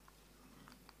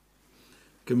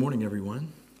Good morning,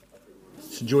 everyone.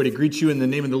 It's a joy to greet you in the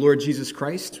name of the Lord Jesus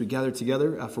Christ. We gather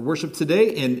together for worship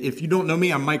today. And if you don't know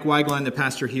me, I'm Mike Weiglein, the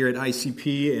pastor here at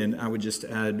ICP. And I would just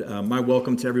add my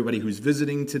welcome to everybody who's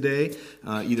visiting today,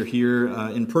 either here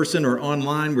in person or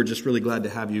online. We're just really glad to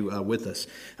have you with us.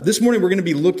 This morning, we're going to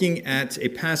be looking at a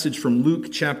passage from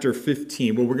Luke chapter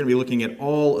 15. Well, we're going to be looking at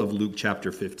all of Luke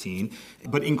chapter 15.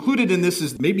 But included in this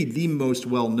is maybe the most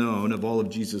well-known of all of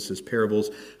Jesus' parables,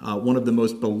 one of the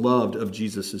most beloved of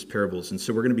Jesus' parables. And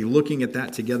so we're going to be looking at that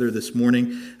together this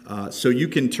morning. So you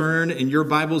can turn in your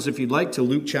Bibles, if you'd like, to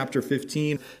Luke chapter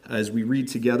 15 as we read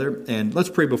together. And let's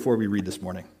pray before we read this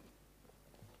morning.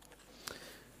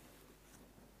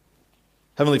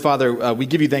 Heavenly Father, we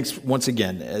give you thanks once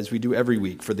again, as we do every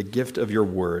week, for the gift of your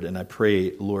word. And I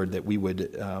pray, Lord, that we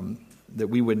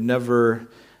would never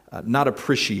not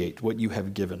appreciate what you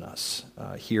have given us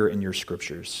here in your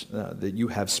scriptures, that you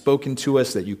have spoken to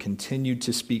us, that you continue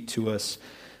to speak to us,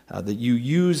 that you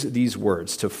use these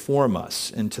words to form us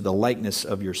into the likeness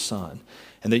of your Son,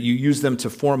 and that you use them to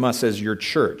form us as your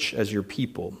church, as your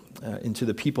people, into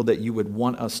the people that you would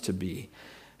want us to be.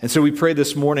 And so we pray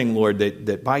this morning, Lord,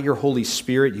 that by your Holy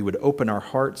Spirit, you would open our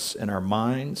hearts and our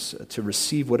minds to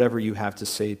receive whatever you have to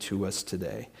say to us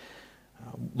today.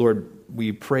 Lord,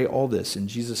 we pray all this in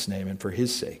Jesus' name and for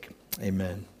his sake.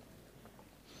 Amen.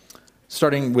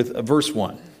 Starting with verse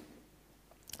 1.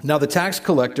 Now the tax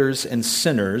collectors and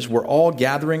sinners were all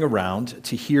gathering around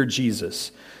to hear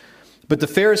Jesus. But the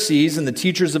Pharisees and the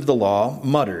teachers of the law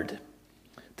muttered,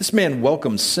 "This man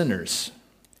welcomes sinners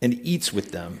and eats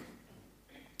with them."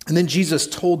 And then Jesus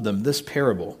told them this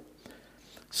parable.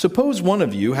 "Suppose one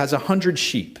of you has 100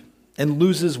 sheep and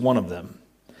loses one of them.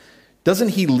 Doesn't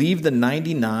he leave the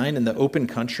 99 in the open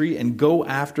country and go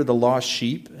after the lost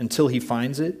sheep until he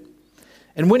finds it?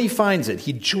 And when he finds it,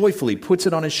 he joyfully puts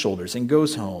it on his shoulders and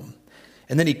goes home.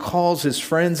 And then he calls his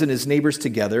friends and his neighbors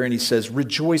together and he says,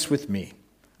 'Rejoice with me.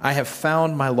 I have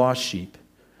found my lost sheep.'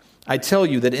 I tell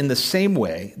you that in the same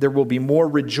way, there will be more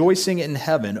rejoicing in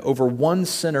heaven over one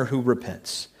sinner who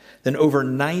repents than over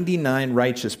 99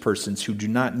 righteous persons who do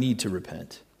not need to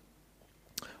repent.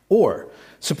 Or,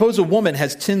 suppose a woman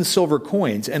has 10 silver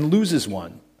coins and loses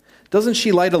one. Doesn't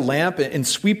she light a lamp and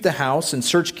sweep the house and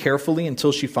search carefully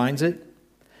until she finds it?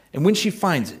 And when she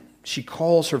finds it, she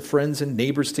calls her friends and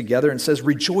neighbors together and says,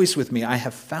 'Rejoice with me, I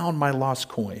have found my lost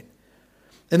coin.'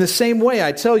 In the same way,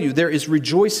 I tell you, there is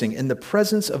rejoicing in the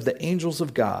presence of the angels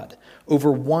of God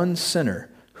over one sinner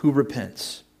who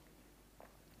repents."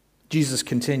 Jesus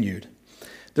continued,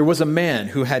 "There was a man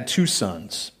who had 2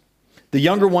 sons. The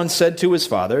younger one said to his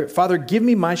father, 'Father, give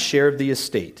me my share of the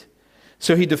estate.'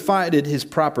 So he divided his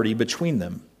property between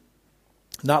them.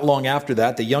 Not long after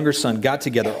that, the younger son got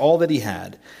together all that he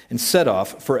had and set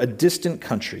off for a distant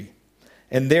country,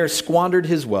 and there squandered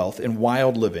his wealth in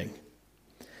wild living.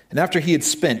 And after he had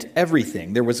spent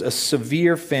everything, there was a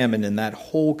severe famine in that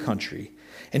whole country,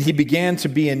 and he began to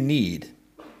be in need.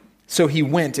 So he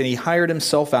went and he hired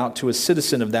himself out to a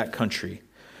citizen of that country,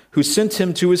 who sent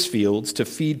him to his fields to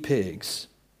feed pigs.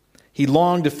 He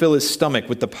longed to fill his stomach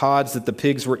with the pods that the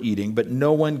pigs were eating, but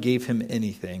no one gave him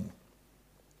anything.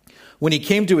 When he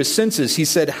came to his senses, he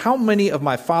said, 'How many of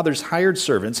my father's hired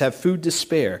servants have food to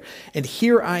spare, and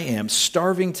here I am,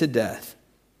 starving to death?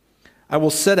 I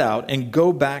will set out and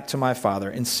go back to my father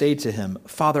and say to him,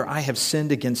 Father, I have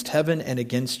sinned against heaven and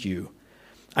against you.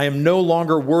 I am no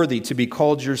longer worthy to be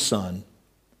called your son.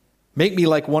 Make me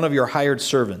like one of your hired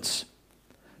servants.'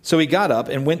 So he got up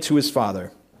and went to his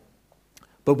father.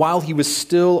 But while he was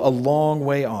still a long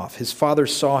way off, his father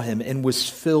saw him and was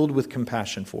filled with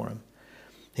compassion for him.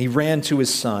 He ran to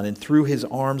his son and threw his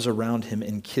arms around him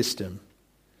and kissed him.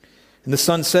 And the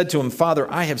son said to him, 'Father,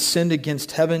 I have sinned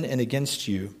against heaven and against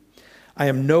you. I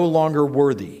am no longer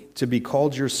worthy to be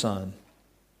called your son.'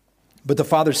 But the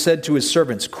father said to his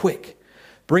servants, 'Quick,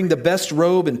 bring the best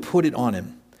robe and put it on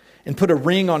him, and put a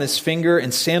ring on his finger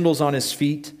and sandals on his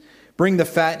feet. Bring the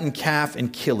fattened calf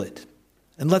and kill it.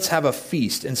 And let's have a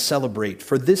feast and celebrate,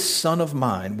 for this son of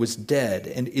mine was dead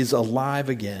and is alive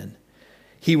again.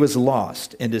 He was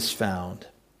lost and is found.'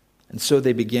 And so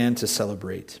they began to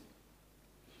celebrate.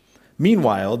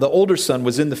 Meanwhile, the older son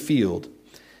was in the field.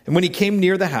 And when he came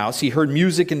near the house, he heard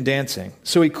music and dancing.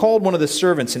 So he called one of the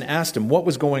servants and asked him what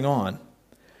was going on.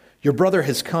 'Your brother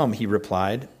has come,' he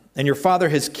replied, 'and your father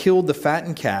has killed the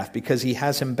fattened calf because he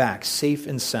has him back safe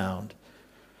and sound.'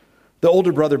 The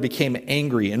older brother became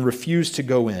angry and refused to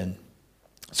go in.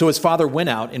 So his father went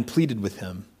out and pleaded with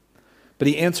him. But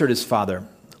he answered his father,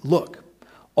 'Look,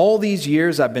 all these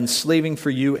years I've been slaving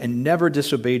for you and never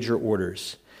disobeyed your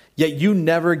orders. Yet you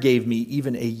never gave me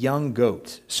even a young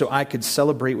goat so I could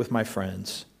celebrate with my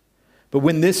friends. But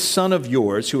when this son of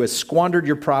yours, who has squandered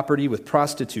your property with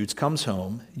prostitutes, comes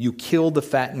home, you kill the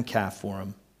fattened calf for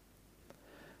him."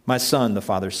 "My son," the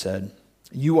father said,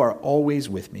 "you are always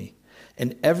with me,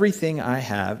 and everything I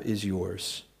have is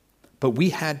yours. But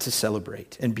we had to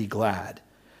celebrate and be glad,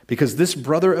 because this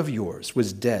brother of yours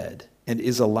was dead and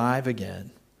is alive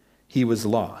again. He was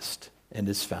lost and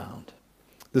is found."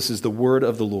 This is the word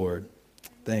of the Lord.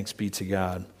 Thanks be to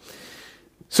God.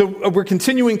 So we're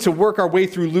continuing to work our way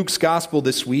through Luke's gospel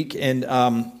this week, and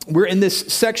we're in this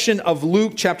section of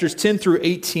Luke, chapters 10 through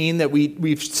 18, that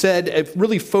we've said it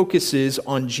really focuses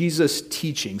on Jesus'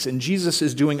 teachings, and Jesus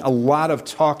is doing a lot of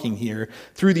talking here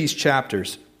through these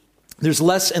chapters. There's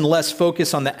less and less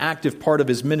focus on the active part of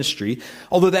his ministry,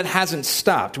 although that hasn't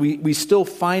stopped. We still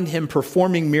find him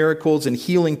performing miracles and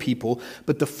healing people,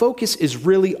 but the focus is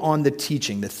really on the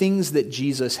teaching, the things that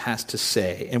Jesus has to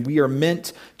say. And we are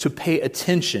meant to pay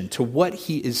attention to what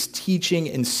he is teaching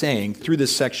and saying through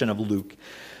this section of Luke.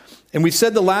 And we've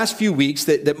said the last few weeks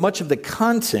that much of the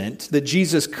content that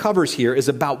Jesus covers here is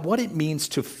about what it means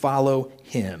to follow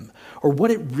him, or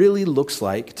what it really looks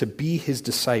like to be his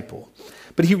disciple.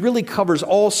 But he really covers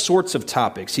all sorts of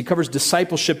topics. He covers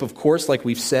discipleship, of course, like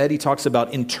we've said. He talks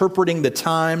about interpreting the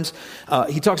times.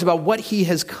 He talks about what he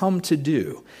has come to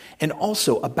do, and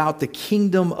also about the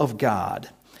kingdom of God.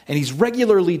 And he's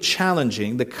regularly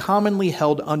challenging the commonly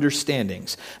held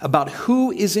understandings about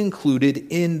who is included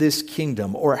in this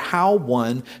kingdom, or how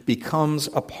one becomes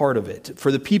a part of it.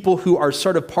 For the people who are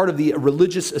sort of part of the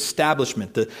religious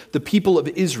establishment, the people of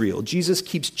Israel, Jesus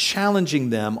keeps challenging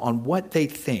them on what they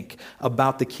think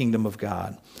about the kingdom of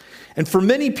God. And for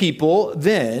many people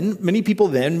then,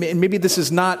 and maybe this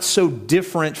is not so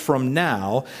different from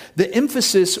now, the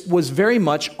emphasis was very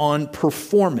much on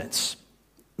performance.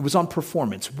 It was on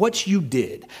performance. What you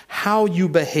did, how you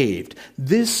behaved.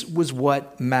 This was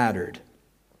what mattered.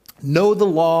 Know the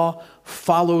law,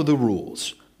 follow the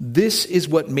rules. This is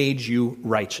what made you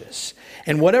righteous.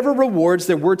 And whatever rewards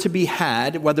there were to be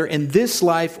had, whether in this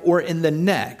life or in the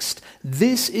next,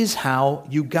 this is how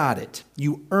you got it.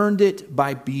 You earned it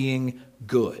by being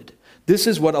good. This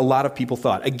is what a lot of people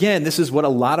thought. Again, this is what a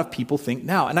lot of people think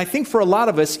now. And I think for a lot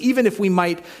of us, even if we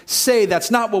might say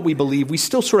that's not what we believe, we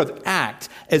still sort of act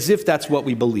as if that's what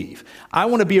we believe. I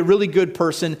want to be a really good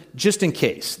person just in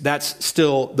case. That's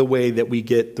still the way that we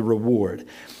get the reward.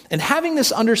 And having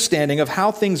this understanding of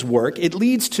how things work, it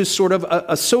leads to sort of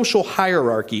a social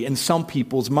hierarchy in some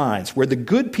people's minds, where the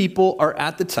good people are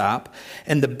at the top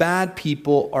and the bad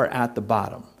people are at the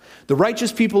bottom. The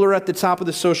righteous people are at the top of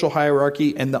the social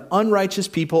hierarchy, and the unrighteous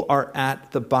people are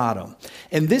at the bottom.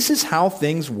 And this is how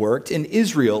things worked in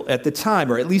Israel at the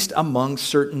time, or at least among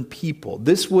certain people.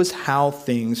 This was how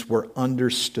things were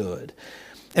understood.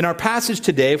 In our passage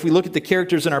today, if we look at the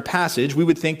characters in our passage, we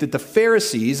would think that the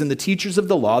Pharisees and the teachers of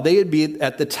the law, they would be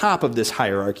at the top of this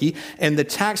hierarchy, and the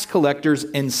tax collectors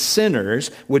and sinners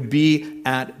would be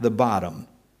at the bottom.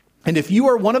 And if you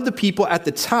are one of the people at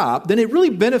the top, then it really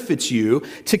benefits you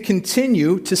to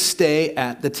continue to stay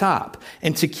at the top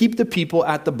and to keep the people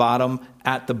at the bottom.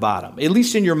 At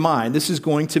least in your mind, this is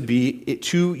going to be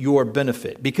to your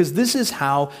benefit, because this is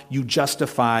how you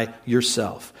justify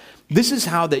yourself. This is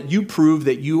how that you prove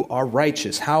that you are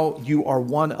righteous, how you are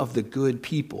one of the good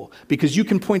people, because you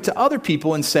can point to other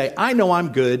people and say, I know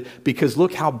I'm good because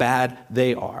look how bad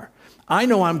they are. I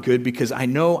know I'm good because I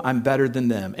know I'm better than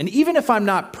them. And even if I'm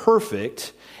not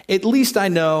perfect, at least I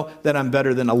know that I'm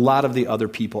better than a lot of the other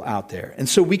people out there. And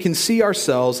so we can see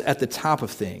ourselves at the top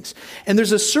of things. And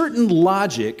there's a certain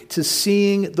logic to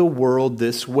seeing the world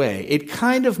this way. It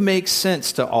kind of makes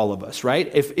sense to all of us, right?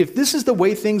 If this is the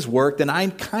way things work, then I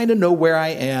kind of know where I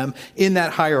am in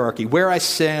that hierarchy, where I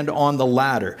stand on the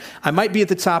ladder. I might be at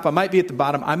the top, I might be at the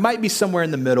bottom, I might be somewhere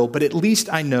in the middle, but at least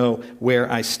I know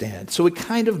where I stand. So it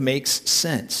kind of makes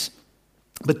sense.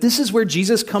 But this is where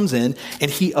Jesus comes in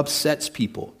and he upsets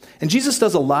people. And Jesus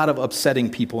does a lot of upsetting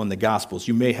people in the Gospels,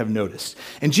 you may have noticed.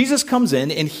 And Jesus comes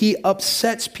in and he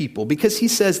upsets people because he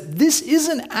says, this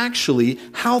isn't actually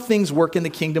how things work in the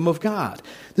kingdom of God.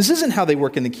 This isn't how they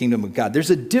work in the kingdom of God.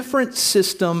 There's a different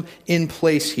system in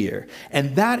place here.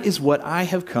 And that is what I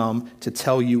have come to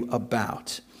tell you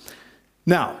about.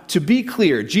 Now, to be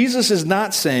clear, Jesus is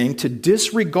not saying to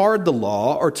disregard the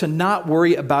law or to not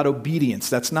worry about obedience.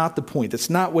 That's not the point.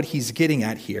 That's not what he's getting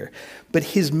at here. But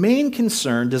his main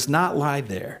concern does not lie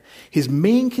there. His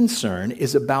main concern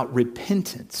is about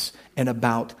repentance and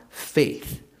about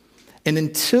faith. And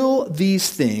until these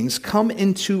things come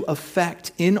into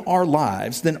effect in our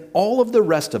lives, then all of the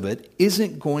rest of it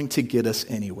isn't going to get us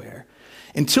anywhere.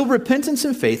 Until repentance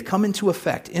and faith come into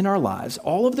effect in our lives,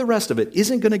 all of the rest of it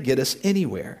isn't going to get us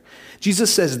anywhere.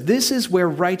 Jesus says this is where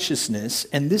righteousness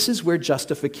and this is where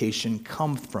justification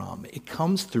come from. It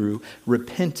comes through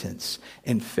repentance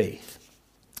and faith.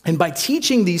 And by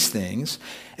teaching these things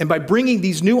and by bringing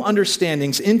these new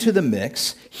understandings into the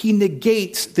mix, he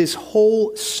negates this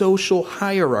whole social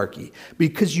hierarchy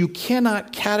because you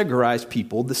cannot categorize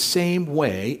people the same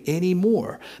way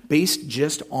anymore based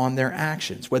just on their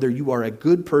actions, whether you are a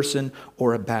good person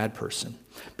or a bad person.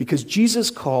 Because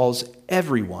Jesus calls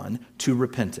everyone to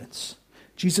repentance.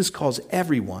 Jesus calls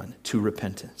everyone to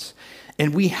repentance.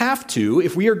 And we have to,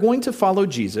 if we are going to follow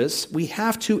Jesus, we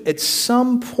have to at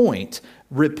some point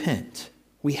repent.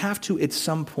 We have to at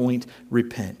some point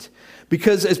repent.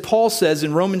 Because as Paul says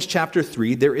in Romans chapter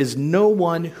 3, there is no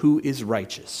one who is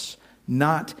righteous,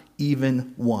 not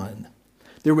even one.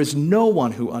 There is no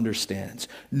one who understands,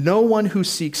 no one who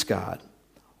seeks God.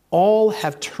 All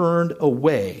have turned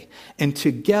away and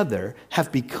together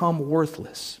have become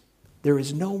worthless. There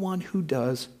is no one who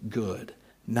does good,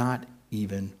 not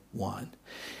even one.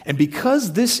 And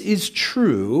because this is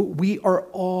true, we are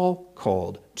all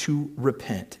called to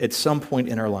repent at some point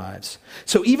in our lives.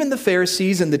 So even the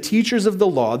Pharisees and the teachers of the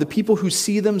law, the people who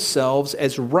see themselves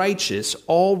as righteous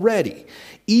already,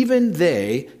 even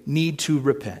they need to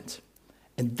repent.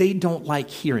 And they don't like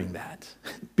hearing that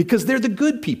because they're the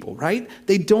good people, right?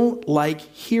 They don't like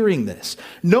hearing this.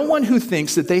 No one who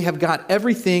thinks that they have got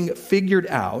everything figured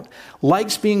out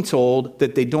likes being told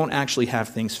that they don't actually have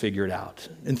things figured out.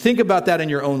 And think about that in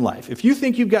your own life. If you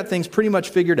think you've got things pretty much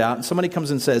figured out and somebody comes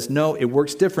and says, no, it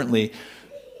works differently,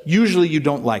 usually you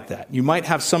don't like that. You might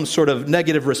have some sort of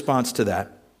negative response to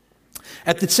that.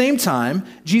 At the same time,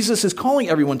 Jesus is calling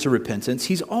everyone to repentance.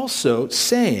 He's also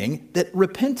saying that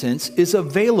repentance is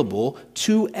available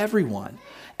to everyone.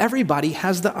 Everybody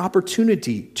has the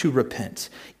opportunity to repent,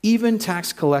 even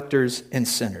tax collectors and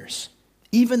sinners,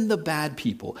 even the bad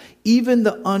people, even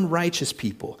the unrighteous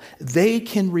people. They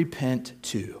can repent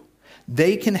too.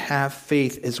 They can have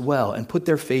faith as well and put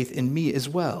their faith in me as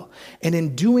well. And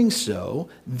in doing so,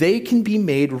 they can be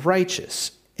made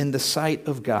righteous in the sight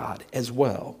of God as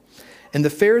well. And the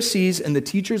Pharisees and the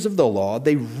teachers of the law,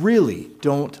 they really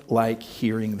don't like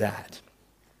hearing that.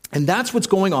 And that's what's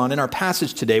going on in our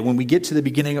passage today when we get to the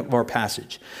beginning of our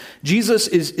passage. Jesus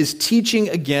is teaching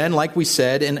again, like we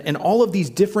said, and all of these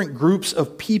different groups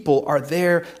of people are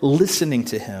there listening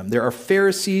to him. There are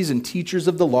Pharisees and teachers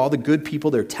of the law, the good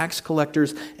people. There are tax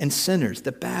collectors and sinners,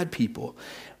 the bad people.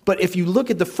 But if you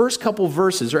look at the first couple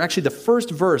verses, or actually the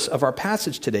first verse of our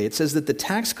passage today, it says that the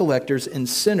tax collectors and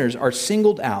sinners are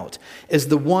singled out as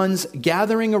the ones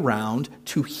gathering around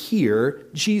to hear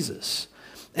Jesus.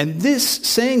 And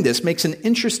saying this makes an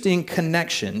interesting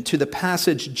connection to the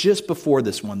passage just before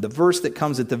this one, the verse that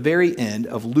comes at the very end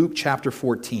of Luke chapter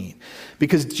 14.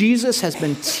 Because Jesus has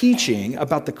been teaching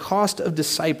about the cost of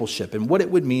discipleship and what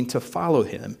it would mean to follow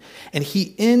him. And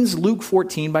he ends Luke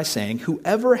 14 by saying,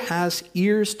 whoever has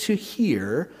ears to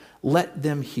hear, let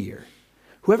them hear.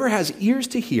 Whoever has ears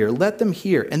to hear, let them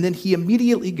hear. And then he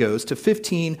immediately goes to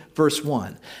 15, verse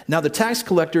 1. Now the tax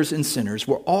collectors and sinners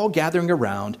were all gathering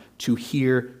around to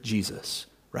hear Jesus,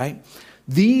 right?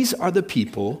 These are the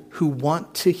people who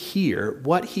want to hear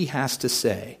what he has to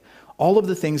say, all of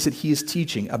the things that he is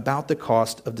teaching about the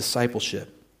cost of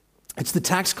discipleship. It's the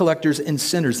tax collectors and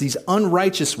sinners, these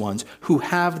unrighteous ones who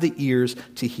have the ears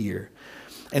to hear.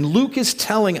 And Luke is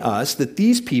telling us that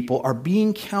these people are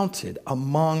being counted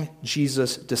among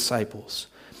Jesus' disciples.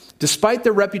 Despite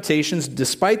their reputations,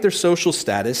 despite their social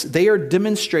status, they are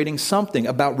demonstrating something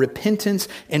about repentance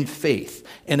and faith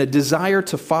and a desire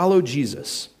to follow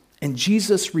Jesus. And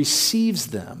Jesus receives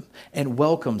them and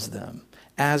welcomes them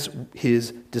as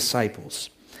his disciples.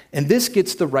 And this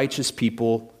gets the righteous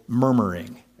people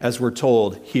murmuring, as we're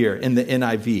told here in the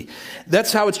NIV.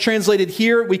 That's how it's translated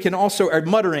here. We can also, or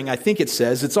muttering, I think it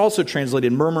says. It's also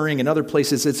translated murmuring in other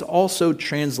places. It's also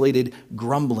translated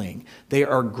grumbling. They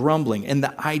are grumbling, and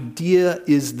the idea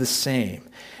is the same.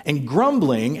 And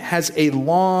grumbling has a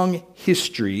long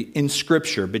history in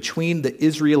Scripture between the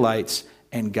Israelites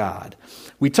and God.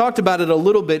 We talked about it a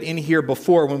little bit in here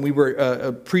before when we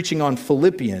were preaching on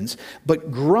Philippians, but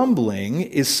grumbling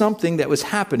is something that was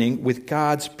happening with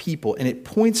God's people, and it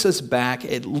points us back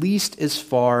at least as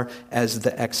far as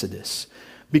the Exodus,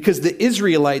 because the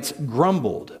Israelites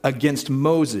grumbled against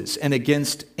Moses and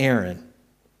against Aaron,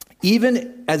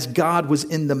 even as God was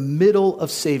in the middle of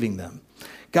saving them.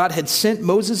 God had sent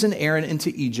Moses and Aaron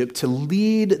into Egypt to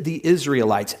lead the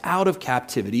Israelites out of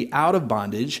captivity, out of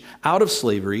bondage, out of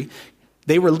slavery.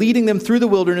 They were leading them through the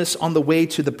wilderness on the way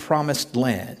to the promised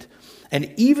land.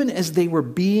 And even as they were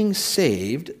being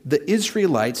saved, the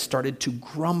Israelites started to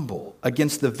grumble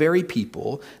against the very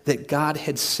people that God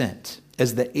had sent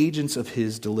as the agents of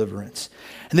his deliverance.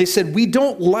 And they said, we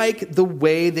don't like the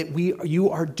way that you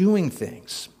are doing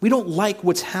things. We don't like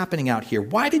what's happening out here.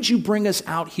 Why did you bring us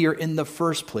out here in the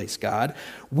first place, God?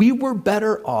 We were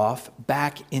better off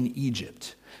back in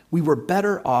Egypt. We were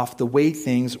better off the way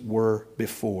things were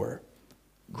before.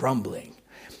 Grumbling.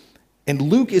 And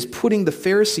Luke is putting the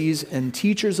Pharisees and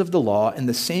teachers of the law in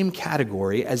the same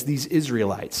category as these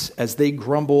Israelites as they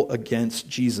grumble against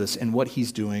Jesus and what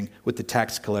he's doing with the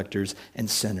tax collectors and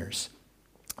sinners.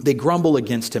 They grumble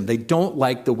against him. They don't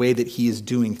like the way that he is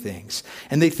doing things.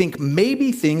 And they think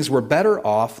maybe things were better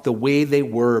off the way they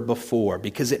were before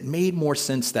because it made more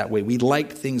sense that way. We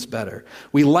like things better.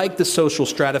 We like the social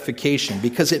stratification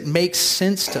because it makes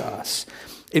sense to us.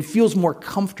 It feels more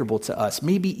comfortable to us,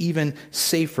 maybe even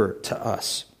safer to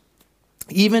us.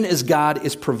 Even as God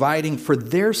is providing for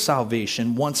their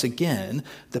salvation, once again,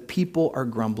 the people are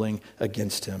grumbling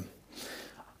against him.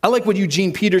 I like what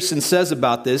Eugene Peterson says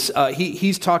about this.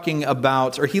 He's talking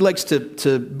about, or he likes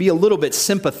to be a little bit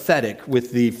sympathetic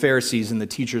with the Pharisees and the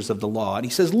teachers of the law. And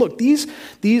he says, look, these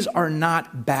are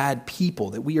not bad people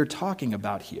that we are talking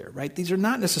about here, right? These are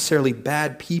not necessarily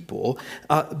bad people,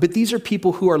 but these are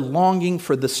people who are longing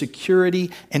for the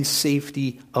security and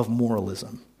safety of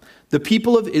moralism. The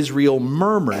people of Israel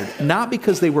murmured, not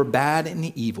because they were bad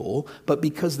and evil, but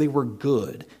because they were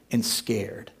good and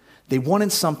scared. They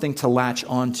wanted something to latch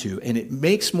onto, and it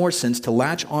makes more sense to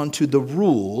latch onto the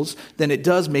rules than it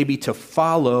does maybe to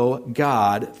follow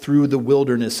God through the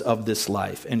wilderness of this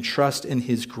life and trust in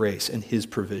his grace and his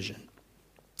provision.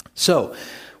 So,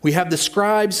 we have the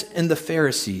scribes and the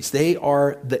Pharisees. They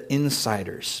are the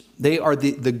insiders. They are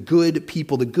the good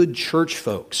people, the good church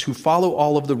folks who follow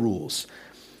all of the rules.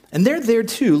 And they're there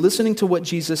too, listening to what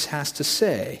Jesus has to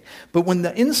say. But when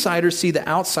the insiders see the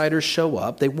outsiders show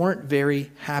up, they weren't very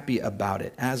happy about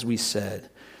it, as we said.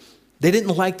 They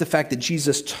didn't like the fact that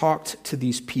Jesus talked to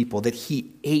these people, that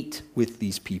he ate with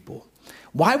these people.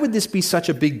 Why would this be such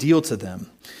a big deal to them?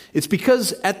 It's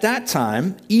because at that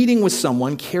time, eating with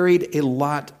someone carried a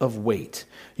lot of weight.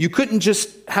 You couldn't just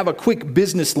have a quick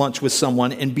business lunch with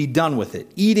someone and be done with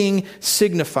it. Eating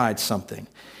signified something.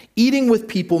 Eating with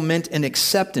people meant an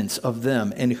acceptance of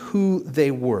them and who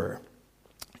they were.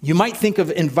 You might think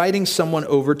of inviting someone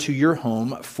over to your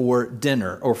home for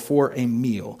dinner or for a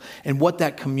meal and what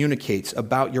that communicates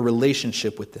about your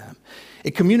relationship with them.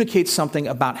 It communicates something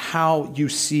about how you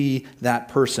see that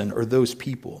person or those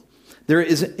people. There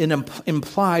is an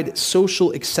implied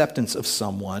social acceptance of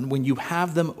someone when you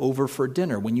have them over for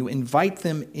dinner, when you invite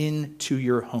them into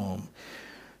your home.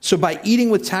 So by eating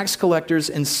with tax collectors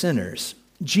and sinners,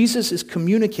 Jesus is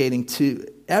communicating to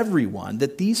everyone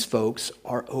that these folks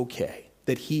are okay,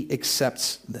 that he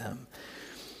accepts them.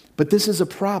 But this is a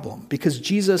problem because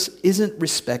Jesus isn't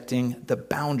respecting the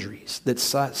boundaries that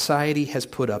society has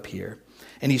put up here.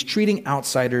 And he's treating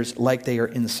outsiders like they are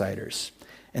insiders.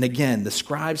 And again, the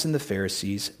scribes and the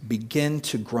Pharisees begin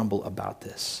to grumble about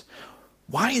this.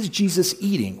 Why is Jesus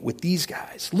eating with these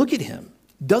guys? Look at him.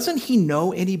 Doesn't he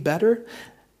know any better?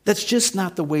 That's just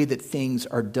not the way that things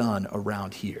are done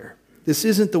around here. This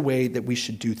isn't the way that we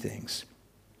should do things.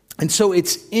 And so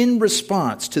it's in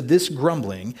response to this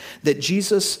grumbling that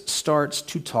Jesus starts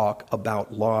to talk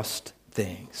about lost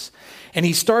things. And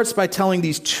he starts by telling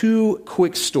these two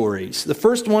quick stories. The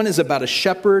first one is about a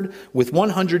shepherd with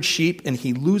 100 sheep, and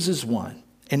he loses one.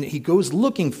 And he goes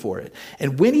looking for it.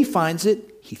 And when he finds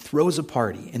it, he throws a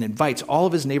party and invites all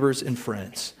of his neighbors and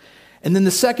friends. And then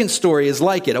the second story is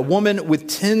like it. A woman with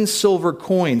 10 silver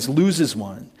coins loses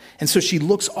one. And so she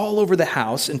looks all over the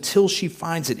house until she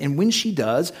finds it. And when she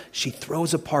does, she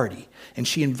throws a party. And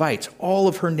she invites all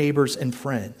of her neighbors and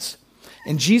friends.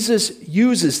 And Jesus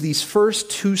uses these first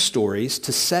two stories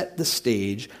to set the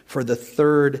stage for the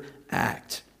third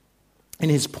act.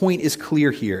 And his point is clear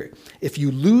here. If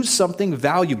you lose something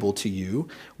valuable to you,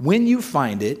 when you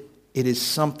find it, it is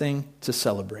something to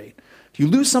celebrate. If you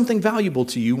lose something valuable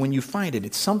to you, when you find it,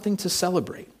 it's something to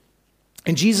celebrate.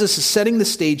 And Jesus is setting the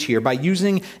stage here by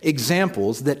using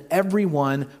examples that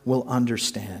everyone will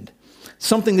understand.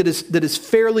 Something that is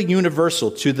fairly universal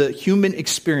to the human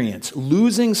experience,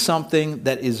 losing something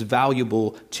that is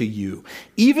valuable to you.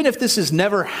 Even if this has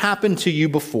never happened to you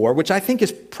before, which I think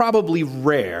is probably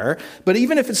rare, but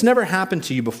even if it's never happened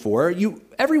to you before,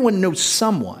 everyone knows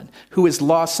someone who has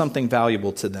lost something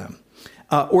valuable to them.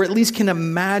 Or at least can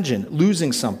imagine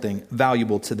losing something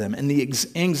valuable to them and the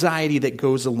anxiety that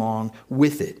goes along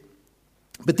with it.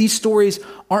 But these stories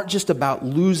aren't just about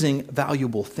losing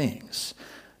valuable things.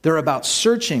 They're about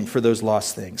searching for those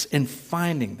lost things and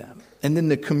finding them, and then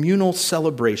the communal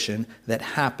celebration that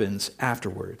happens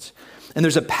afterwards. And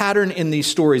there's a pattern in these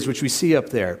stories, which we see up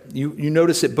there. You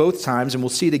notice it both times, and we'll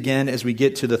see it again as we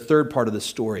get to the third part of the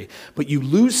story. But you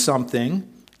lose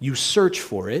something, you search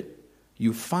for it,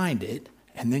 you find it,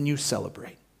 and then you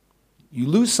celebrate. You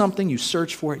lose something, you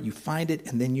search for it, you find it,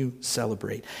 and then you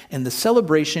celebrate. And the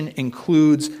celebration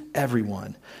includes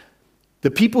everyone.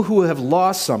 The people who have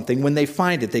lost something, when they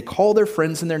find it, they call their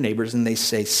friends and their neighbors and they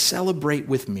say, "Celebrate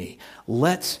with me.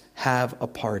 Let's have a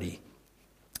party."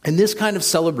 And this kind of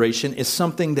celebration is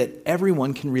something that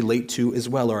everyone can relate to as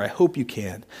well, or I hope you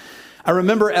can. I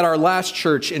remember at our last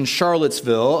church in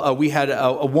Charlottesville, we had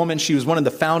a woman. She was one of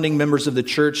the founding members of the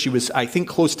church. She was, I think,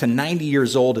 close to 90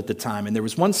 years old at the time. And there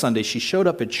was one Sunday she showed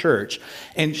up at church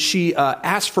and she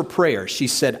asked for prayer. She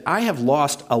said, "I have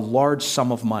lost a large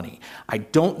sum of money. I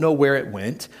don't know where it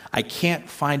went. I can't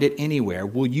find it anywhere.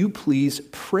 Will you please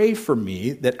pray for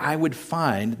me that I would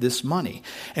find this money?"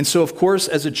 And so, of course,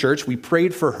 as a church, we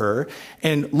prayed for her.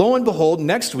 And lo and behold,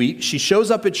 next week, she shows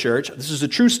up at church. This is a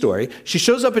true story. She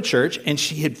shows up at church and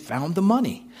she had found the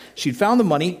money. She'd found the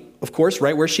money, of course,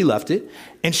 right where she left it,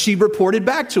 and she reported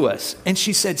back to us. And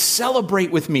she said, "Celebrate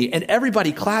with me." And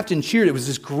everybody clapped and cheered. It was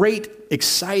this great,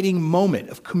 exciting moment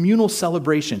of communal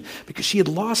celebration because she had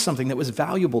lost something that was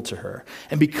valuable to her.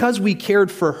 And because we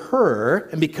cared for her,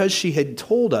 and because she had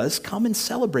told us, "Come and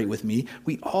celebrate with me,"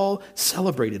 we all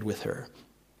celebrated with her.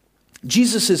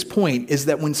 Jesus' point is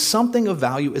that when something of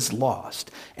value is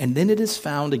lost and then it is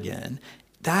found again,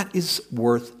 that is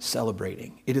worth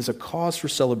celebrating. It is a cause for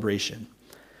celebration.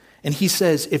 And he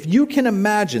says, if you can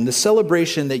imagine the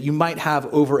celebration that you might have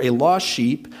over a lost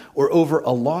sheep or over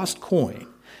a lost coin,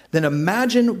 then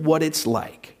imagine what it's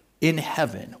like in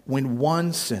heaven when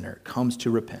one sinner comes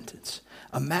to repentance.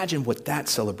 Imagine what that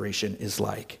celebration is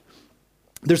like.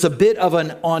 There's a bit of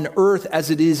an on earth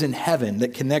as it is in heaven,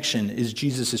 that connection is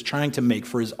Jesus is trying to make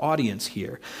for his audience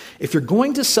here. If you're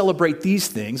going to celebrate these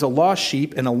things, a lost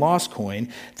sheep and a lost coin,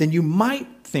 then you might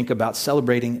think about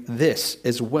celebrating this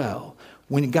as well,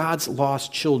 when God's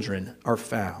lost children are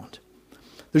found.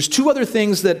 There's two other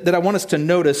things that I want us to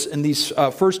notice in these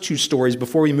first two stories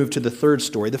before we move to the third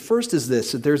story. The first is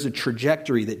this, that there's a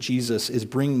trajectory that Jesus is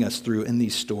bringing us through in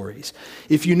these stories.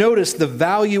 If you notice, the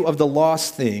value of the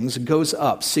lost things goes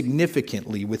up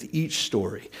significantly with each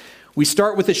story. We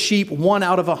start with a sheep, 1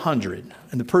 out of 100,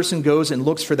 and the person goes and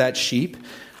looks for that sheep.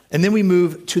 And then we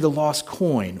move to the lost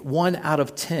coin, 1 out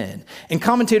of 10. And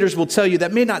commentators will tell you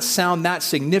that may not sound that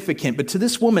significant, but to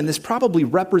this woman, this probably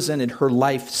represented her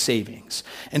life savings.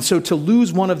 And so to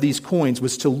lose one of these coins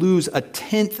was to lose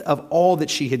 1/10 of all that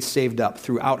she had saved up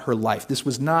throughout her life. This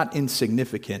was not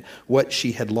insignificant, what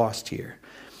she had lost here.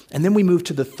 And then we move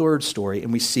to the third story,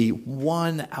 and we see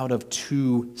 1 out of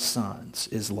 2 sons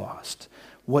is lost.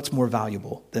 What's more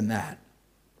valuable than that?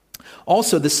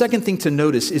 Also, the second thing to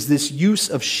notice is this use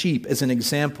of sheep as an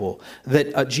example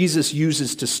that Jesus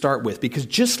uses to start with. Because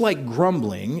just like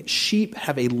grumbling, sheep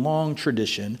have a long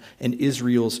tradition in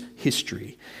Israel's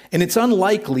history. And it's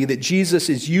unlikely that Jesus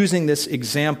is using this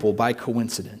example by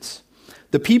coincidence.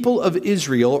 The people of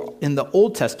Israel in the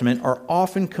Old Testament are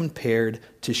often compared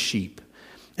to sheep.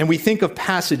 And we think of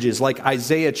passages like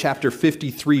Isaiah chapter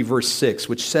 53, verse 6,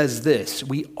 which says this,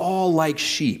 "We all like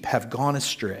sheep have gone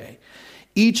astray.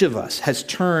 Each of us has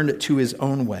turned to his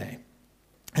own way,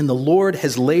 and the Lord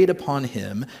has laid upon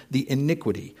him the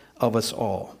iniquity of us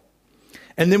all."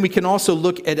 And then we can also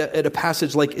look at a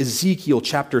passage like Ezekiel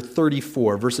chapter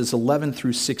 34, verses 11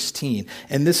 through 16.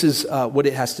 And this is what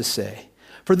it has to say.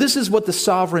 "For this is what the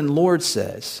sovereign Lord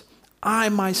says, I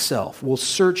myself will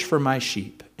search for my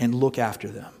sheep and look after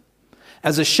them.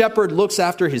 As a shepherd looks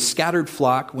after his scattered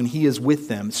flock when he is with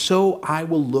them, so I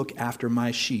will look after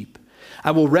my sheep. I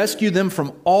will rescue them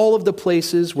from all of the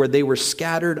places where they were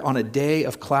scattered on a day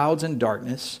of clouds and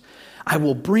darkness. I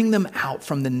will bring them out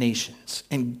from the nations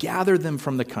and gather them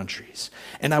from the countries,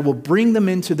 and I will bring them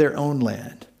into their own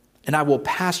land. And I will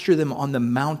pasture them on the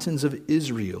mountains of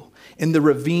Israel, in the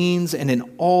ravines and in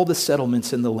all the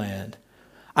settlements in the land.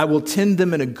 I will tend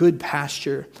them in a good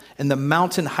pasture, and the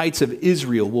mountain heights of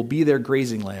Israel will be their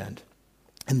grazing land.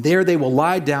 And there they will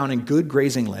lie down in good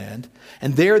grazing land,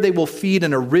 and there they will feed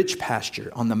in a rich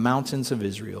pasture on the mountains of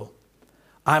Israel.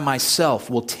 I myself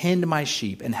will tend my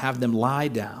sheep and have them lie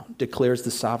down, declares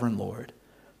the sovereign Lord.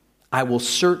 I will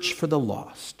search for the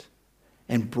lost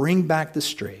and bring back the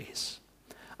strays.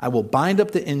 I will bind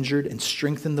up the injured and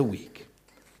strengthen the weak.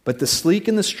 But the sleek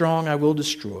and the strong I will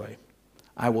destroy.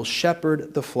 I will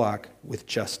shepherd the flock with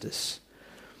justice."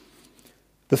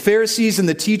 The Pharisees and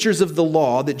the teachers of the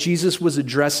law that Jesus was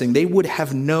addressing, they would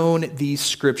have known these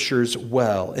scriptures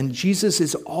well. And Jesus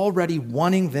is already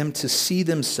wanting them to see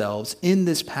themselves in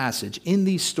this passage, in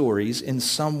these stories in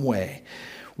some way.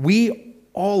 We,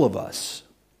 all of us,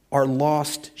 are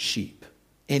lost sheep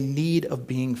in need of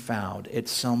being found at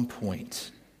some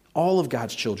point. All of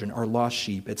God's children are lost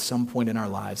sheep at some point in our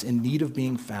lives in need of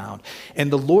being found.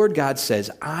 And the Lord God says,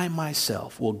 I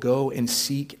myself will go and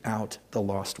seek out the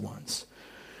lost ones.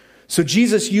 So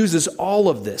Jesus uses all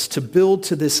of this to build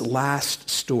to this last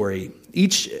story.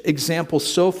 Each example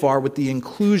so far with the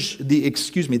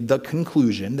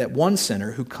conclusion that one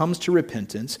sinner who comes to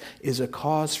repentance is a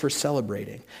cause for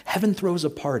celebrating. Heaven throws a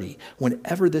party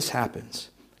whenever this happens,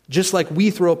 just like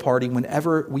we throw a party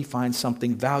whenever we find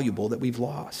something valuable that we've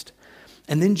lost.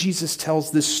 And then Jesus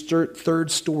tells this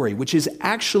third story, which is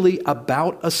actually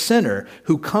about a sinner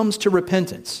who comes to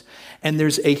repentance. And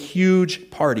there's a huge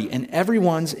party, and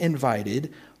everyone's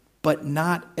invited, but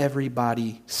not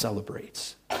everybody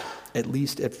celebrates, at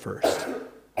least at first.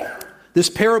 This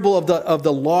parable of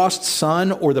the lost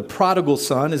son, or the prodigal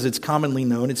son, as it's commonly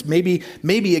known, it's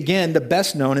maybe again the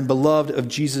best known and beloved of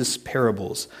Jesus'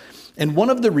 parables. And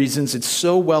one of the reasons it's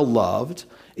so well loved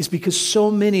is because so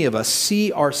many of us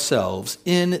see ourselves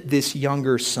in this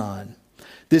younger son.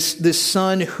 This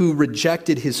son who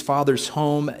rejected his father's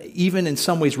home, even in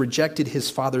some ways rejected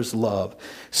his father's love,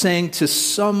 saying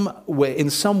in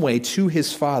some way to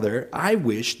his father, I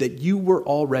wish that you were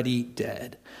already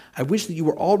dead. I wish that you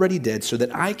were already dead so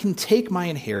that I can take my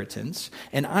inheritance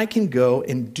and I can go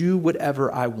and do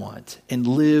whatever I want and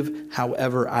live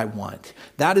however I want.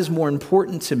 That is more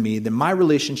important to me than my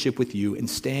relationship with you and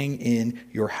staying in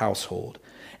your household.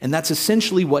 And that's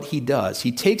essentially what he does.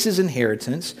 He takes his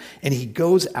inheritance and he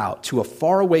goes out to a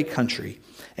faraway country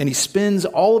and he spends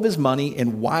all of his money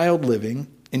in wild living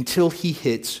until he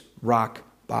hits rock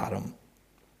bottom.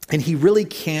 And he really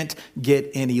can't get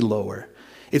any lower.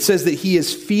 It says that he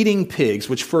is feeding pigs,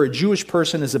 which for a Jewish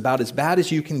person is about as bad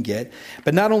as you can get.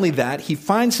 But not only that, he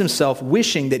finds himself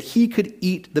wishing that he could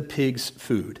eat the pig's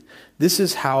food. This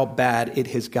is how bad it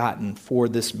has gotten for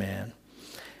this man.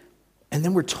 And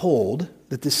then we're told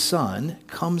that the son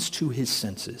comes to his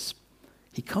senses.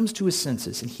 He comes to his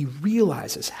senses and he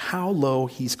realizes how low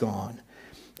he's gone.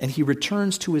 And he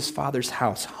returns to his father's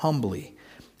house humbly,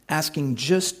 asking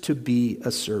just to be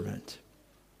a servant.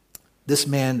 This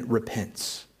man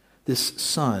repents. This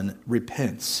son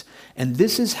repents. And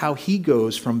this is how he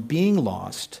goes from being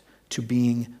lost to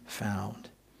being found.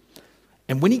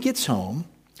 And when he gets home,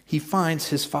 he finds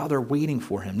his father waiting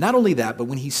for him. Not only that, but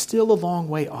when he's still a long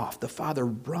way off, the father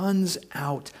runs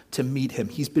out to meet him.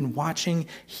 He's been watching,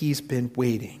 he's been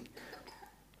waiting.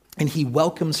 And he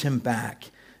welcomes him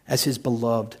back as his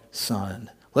beloved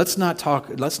son. Let's not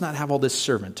have all this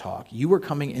servant talk. You are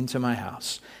coming into my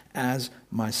house as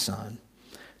my son.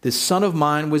 This son of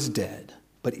mine was dead,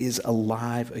 but is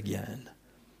alive again.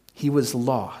 He was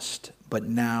lost, but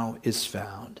now is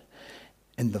found.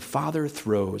 And the father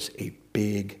throws a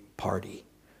big party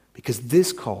because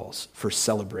this calls for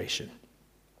celebration.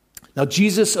 Now,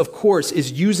 Jesus, of course,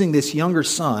 is using this younger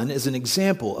son as an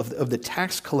example of the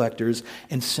tax collectors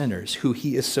and sinners who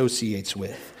he associates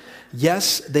with.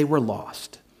 Yes, they were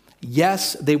lost.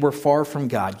 Yes, they were far from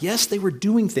God. Yes, they were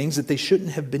doing things that they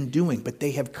shouldn't have been doing, but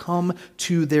they have come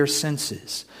to their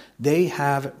senses. They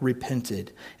have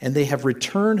repented, and they have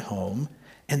returned home,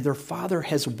 and their father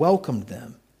has welcomed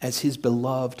them as his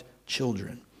beloved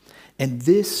children. And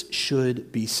this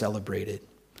should be celebrated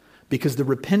because the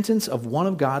repentance of one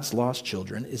of God's lost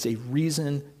children is a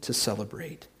reason to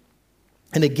celebrate.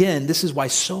 And again, this is why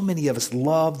so many of us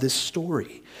love this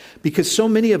story, because so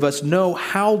many of us know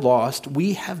how lost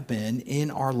we have been in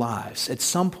our lives at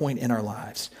some point in our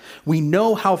lives. We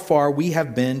know how far we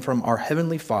have been from our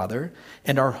Heavenly Father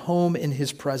and our home in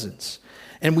His presence.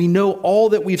 And we know all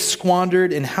that we've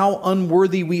squandered and how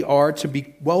unworthy we are to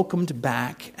be welcomed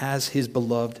back as His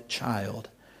beloved child.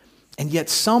 And yet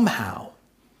somehow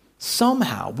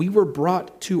we were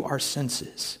brought to our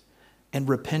senses and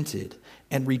repented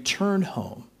and returned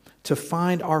home to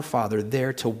find our Father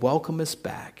there to welcome us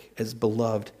back as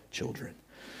beloved children.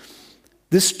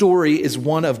 This story is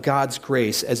one of God's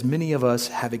grace, as many of us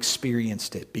have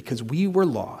experienced it, because we were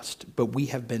lost, but we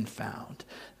have been found.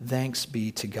 Thanks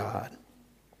be to God.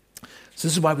 So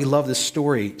this is why we love this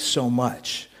story so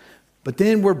much. But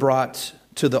then we're brought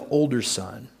to the older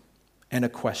son and a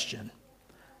question.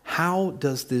 How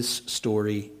does this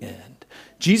story end?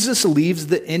 Jesus leaves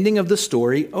the ending of the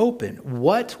story open.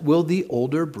 What will the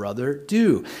older brother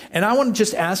do? And I want to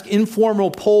just ask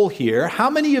informal poll here. How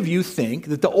many of you think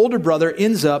that the older brother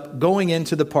ends up going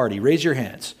into the party? Raise your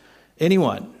hands.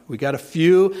 Anyone? We got a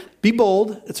few. Be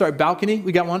bold. It's our balcony.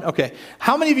 We got one. Okay.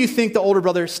 How many of you think the older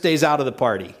brother stays out of the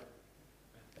party?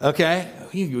 Okay.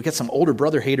 We got some older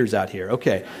brother haters out here.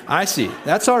 Okay. I see.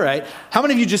 That's all right. How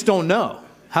many of you just don't know?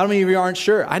 How many of you aren't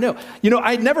sure? I know.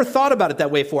 I'd never thought about it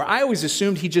that way before. I always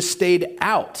assumed he just stayed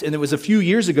out. And it was a few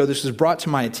years ago this was brought to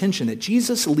my attention that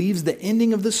Jesus leaves the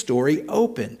ending of the story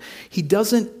open. He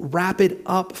doesn't wrap it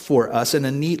up for us in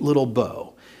a neat little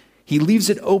bow. He leaves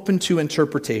it open to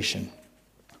interpretation.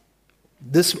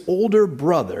 This older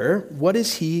brother, what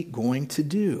is he going to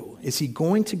do? Is he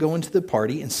going to go into the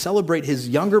party and celebrate his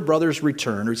younger brother's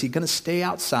return, or is he going to stay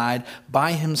outside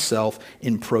by himself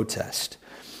in protest?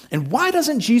 And why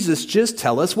doesn't Jesus just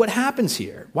tell us what happens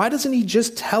here? Why doesn't he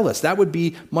just tell us? That would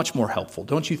be much more helpful,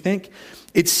 don't you think?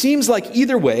 It seems like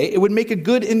either way, it would make a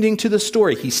good ending to the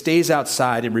story. He stays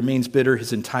outside and remains bitter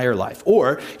his entire life.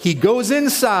 Or he goes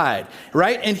inside,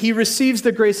 right? And he receives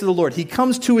the grace of the Lord. He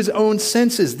comes to his own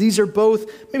senses. These are both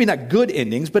maybe not good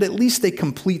endings, but at least they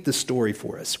complete the story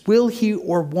for us. Will he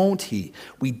or won't he?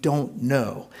 We don't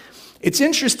know. It's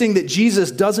interesting that Jesus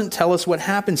doesn't tell us what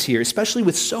happens here, especially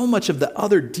with so much of the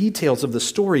other details of the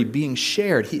story being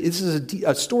shared. This is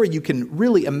a story you can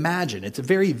really imagine. It's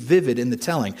very vivid in the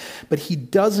telling, but he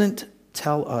doesn't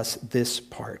tell us this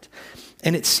part.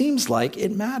 And it seems like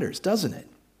it matters, doesn't it?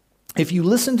 If you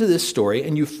listen to this story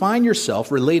and you find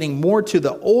yourself relating more to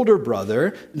the older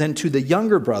brother than to the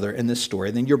younger brother in this story,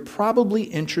 then you're probably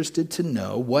interested to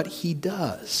know what he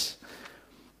does.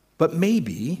 But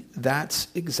maybe that's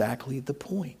exactly the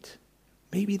point.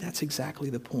 Maybe that's exactly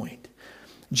the point.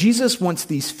 Jesus wants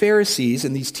these Pharisees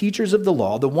and these teachers of the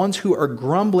law, the ones who are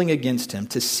grumbling against him,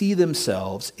 to see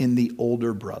themselves in the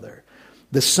older brother,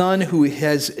 the son who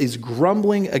is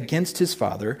grumbling against his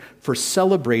father for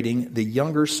celebrating the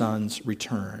younger son's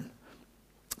return.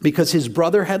 Because his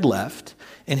brother had left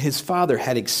and his father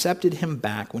had accepted him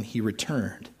back when he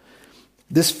returned.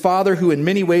 This father who in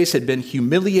many ways had been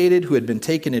humiliated, who had been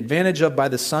taken advantage of by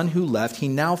the son who left, he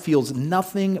now feels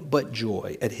nothing but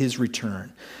joy at his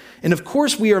return. And of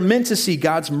course, we are meant to see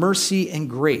God's mercy and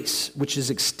grace, which is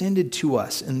extended to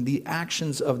us in the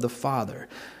actions of the father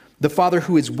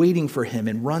who is waiting for him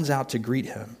and runs out to greet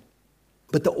him.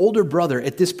 But the older brother,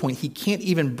 at this point, he can't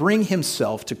even bring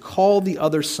himself to call the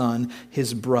other son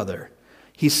his brother.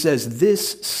 He says,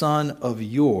 "This son of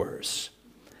yours."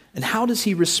 And how does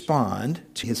he respond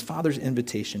to his father's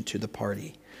invitation to the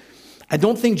party? I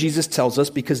don't think Jesus tells us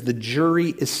because the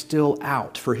jury is still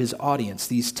out for his audience.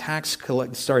 These the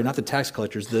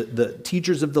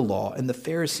teachers of the law and the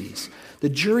Pharisees. The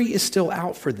jury is still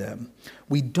out for them.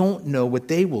 We don't know what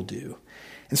they will do.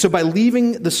 And so by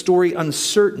leaving the story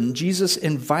uncertain, Jesus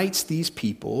invites these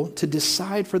people to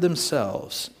decide for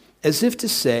themselves, as if to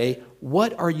say,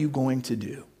 what are you going to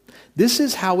do? This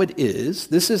is how it is.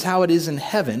 This is how it is in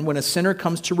heaven when a sinner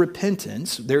comes to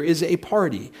repentance. There is a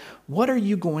party. What are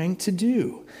you going to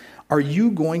do? Are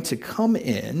you going to come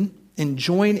in and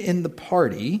join in the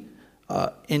party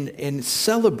and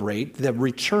celebrate the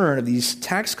return of these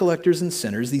tax collectors and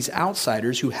sinners, these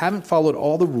outsiders who haven't followed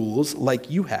all the rules like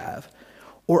you have?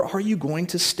 Or are you going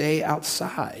to stay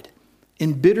outside,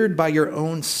 embittered by your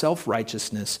own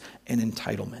self-righteousness and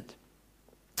entitlement?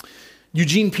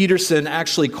 Eugene Peterson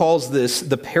actually calls this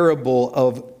the parable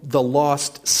of the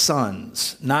lost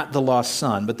sons, not the lost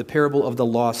son, but the parable of the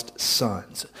lost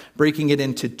sons, breaking it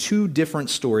into two different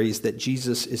stories that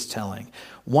Jesus is telling,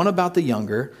 one about the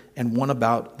younger and one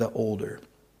about the older.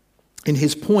 And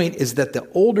his point is that the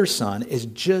older son is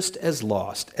just as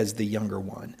lost as the younger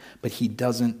one, but he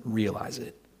doesn't realize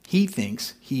it. He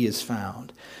thinks he is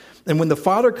found. And when the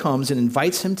father comes and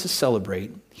invites him to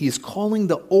celebrate, he is calling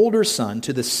the older son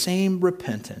to the same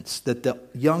repentance that the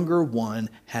younger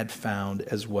one had found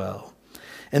as well.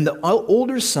 And the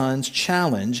older son's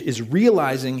challenge is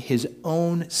realizing his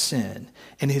own sin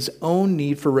and his own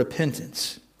need for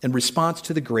repentance in response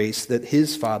to the grace that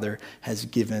his father has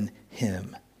given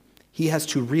him. He has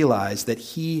to realize that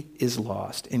he is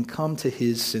lost and come to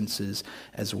his senses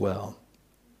as well.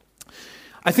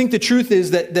 I think the truth is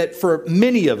that for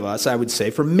many of us,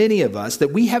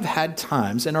 that we have had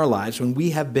times in our lives when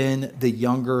we have been the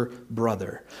younger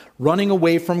brother, running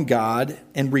away from God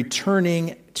and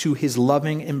returning to his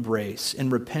loving embrace in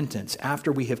repentance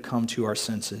after we have come to our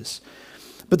senses.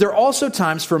 But there are also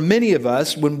times for many of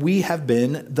us when we have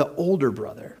been the older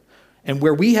brother and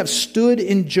where we have stood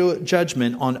in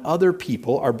judgment on other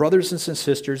people, our brothers and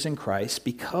sisters in Christ,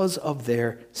 because of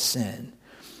their sin.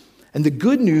 And the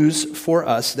good news for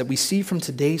us that we see from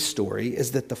today's story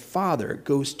is that the Father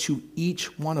goes to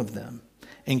each one of them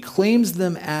and claims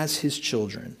them as his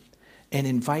children and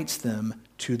invites them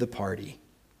to the party.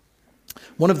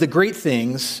 One of the great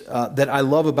things that I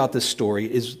love about this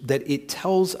story is that it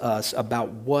tells us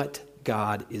about what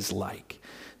God is like.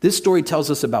 This story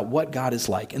tells us about what God is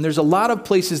like. And there's a lot of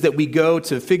places that we go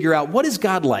to figure out, what is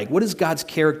God like? What is God's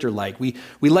character like? We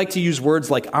like to use words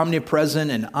like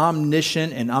omnipresent and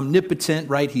omniscient and omnipotent,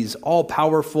 right? He's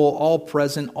all-powerful,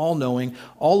 all-present, all-knowing,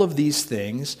 all of these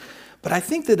things. But I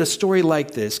think that a story like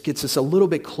this gets us a little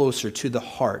bit closer to the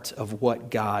heart of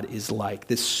what God is like,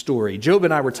 this story. Job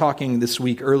and I were talking this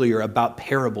week earlier about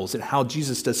parables and how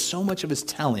Jesus does so much of his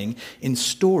telling in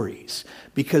stories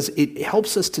because it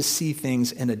helps us to see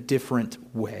things in a different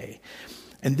way.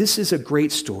 And this is a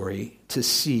great story to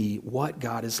see what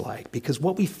God is like, because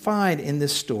what we find in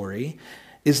this story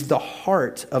is the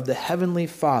heart of the Heavenly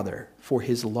Father for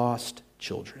his lost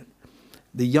children.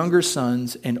 The younger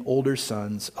sons and older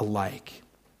sons alike.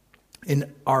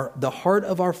 And the heart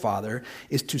of our Father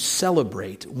is to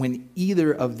celebrate when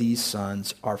either of these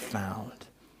sons are found.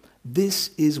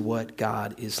 This is what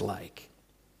God is like.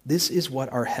 This is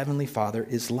what our Heavenly Father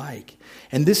is like.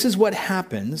 And this is what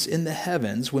happens in the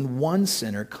heavens when one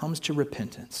sinner comes to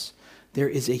repentance. There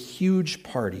is a huge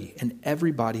party and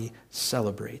everybody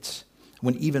celebrates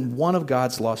when even one of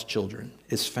God's lost children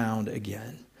is found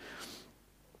again.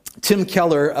 Tim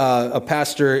Keller, a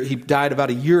pastor, he died about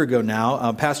a year ago now,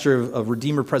 a pastor of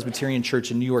Redeemer Presbyterian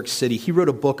Church in New York City. He wrote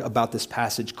a book about this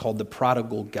passage called The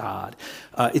Prodigal God.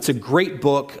 It's a great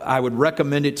book. I would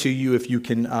recommend it to you if you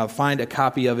can find a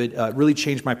copy of it. It really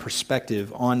changed my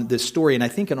perspective on this story, and I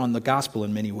think on the gospel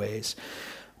in many ways.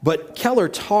 But Keller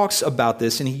talks about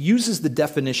this, and he uses the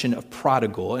definition of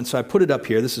prodigal. And so I put it up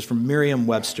here. This is from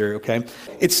Merriam-Webster, okay?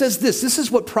 It says this is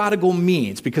what prodigal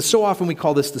means, because so often we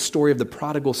call this the story of the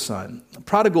prodigal son.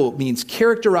 Prodigal means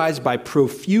characterized by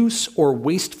profuse or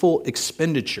wasteful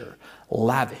expenditure,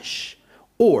 lavish,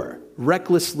 or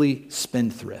recklessly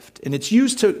spendthrift. And it's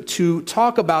used to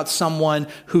talk about someone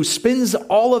who spends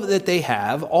all that they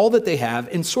have,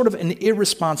 in sort of an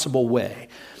irresponsible way.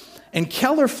 And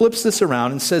Keller flips this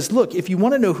around and says, look, if you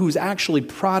want to know who's actually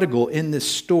prodigal in this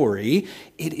story,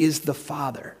 it is the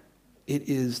father. It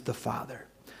is the father.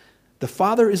 The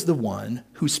father is the one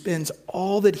who spends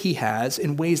all that he has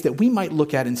in ways that we might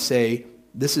look at and say,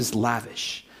 this is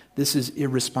lavish. This is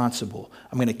irresponsible.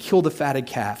 I'm going to kill the fatted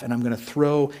calf and I'm going to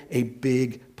throw a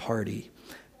big party.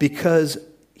 Because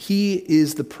he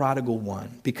is the prodigal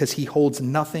one. Because he holds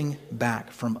nothing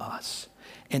back from us.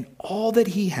 And all that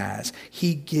he has,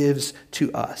 he gives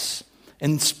to us.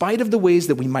 In spite of the ways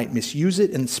that we might misuse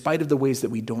it, in spite of the ways that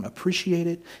we don't appreciate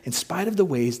it, in spite of the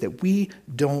ways that we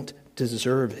don't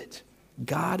deserve it,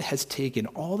 God has taken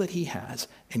all that he has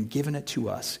and given it to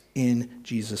us in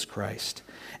Jesus Christ.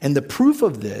 And the proof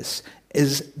of this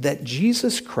is that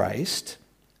Jesus Christ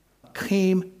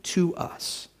came to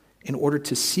us in order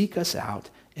to seek us out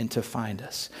and to find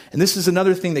us. And this is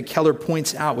another thing that Keller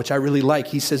points out, which I really like.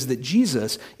 He says that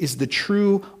Jesus is the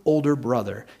true older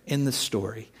brother in the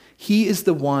story. He is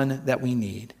the one that we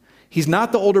need. He's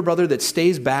not the older brother that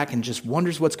stays back and just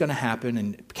wonders what's going to happen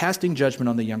and casting judgment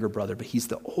on the younger brother, but he's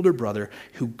the older brother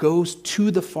who goes to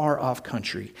the far-off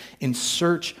country in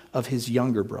search of his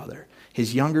younger brother,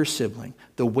 his younger sibling,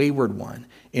 the wayward one,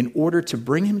 in order to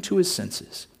bring him to his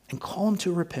senses and call him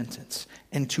to repentance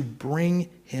and to bring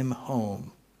him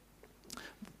home.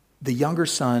 The younger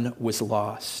son was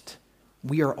lost.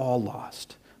 We are all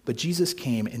lost. But Jesus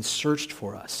came and searched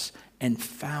for us and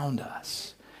found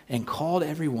us and called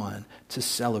everyone to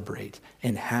celebrate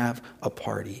and have a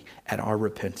party at our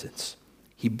repentance.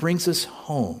 He brings us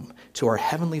home to our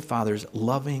Heavenly Father's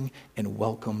loving and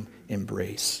welcome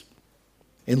embrace.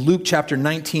 In Luke chapter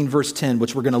 19, verse 10,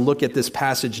 which we're going to look at this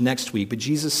passage next week, but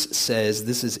Jesus says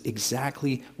this is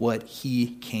exactly what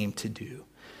he came to do.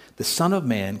 The Son of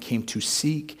Man came to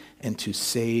seek and to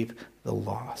save the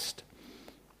lost.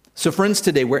 So friends,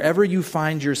 today, wherever you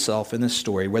find yourself in this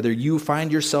story, whether you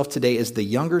find yourself today as the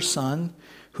younger son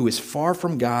who is far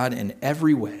from God in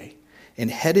every way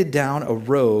and headed down a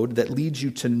road that leads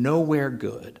you to nowhere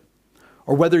good,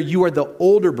 or whether you are the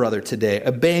older brother today,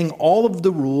 obeying all of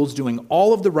the rules, doing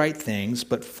all of the right things,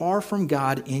 but far from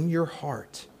God in your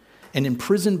heart and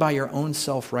imprisoned by your own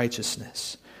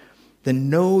self-righteousness, then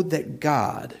know that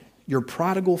God, your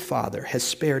prodigal father, has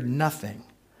spared nothing,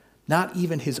 not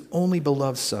even his only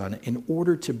beloved son, in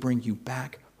order to bring you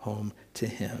back home to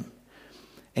him.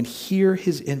 And hear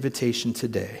his invitation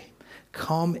today.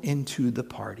 Come into the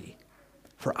party,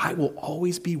 for I will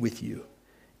always be with you,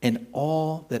 and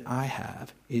all that I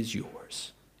have is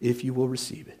yours, if you will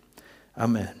receive it.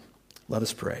 Amen. Let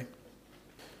us pray.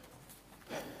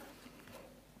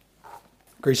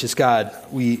 Gracious God,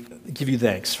 we give you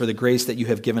thanks for the grace that you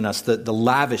have given us, the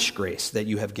lavish grace that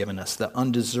you have given us, the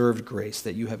undeserved grace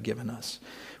that you have given us.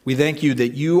 We thank you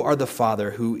that you are the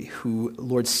Father who,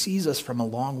 Lord, sees us from a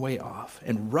long way off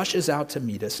and rushes out to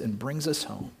meet us and brings us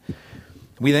home.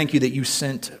 We thank you that you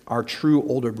sent our true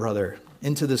older brother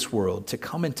into this world to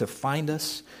come and to find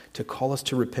us, to call us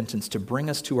to repentance, to bring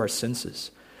us to our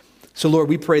senses. So, Lord,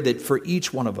 we pray that for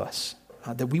each one of us,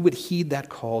 that we would heed that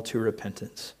call to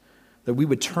repentance, that we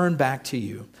would turn back to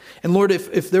you. And Lord,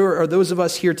 if there are those of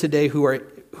us here today who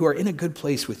are in a good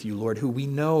place with you, Lord, who we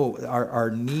know our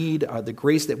need, the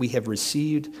grace that we have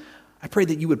received, I pray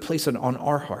that you would place it on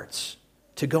our hearts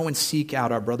to go and seek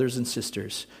out our brothers and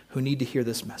sisters who need to hear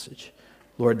this message.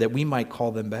 Lord, that we might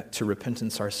call them back to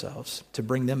repentance ourselves, to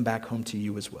bring them back home to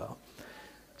you as well.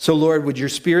 So, Lord, would your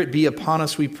Spirit be upon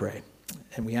us, we pray.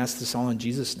 And we ask this all in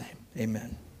Jesus' name.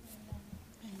 Amen.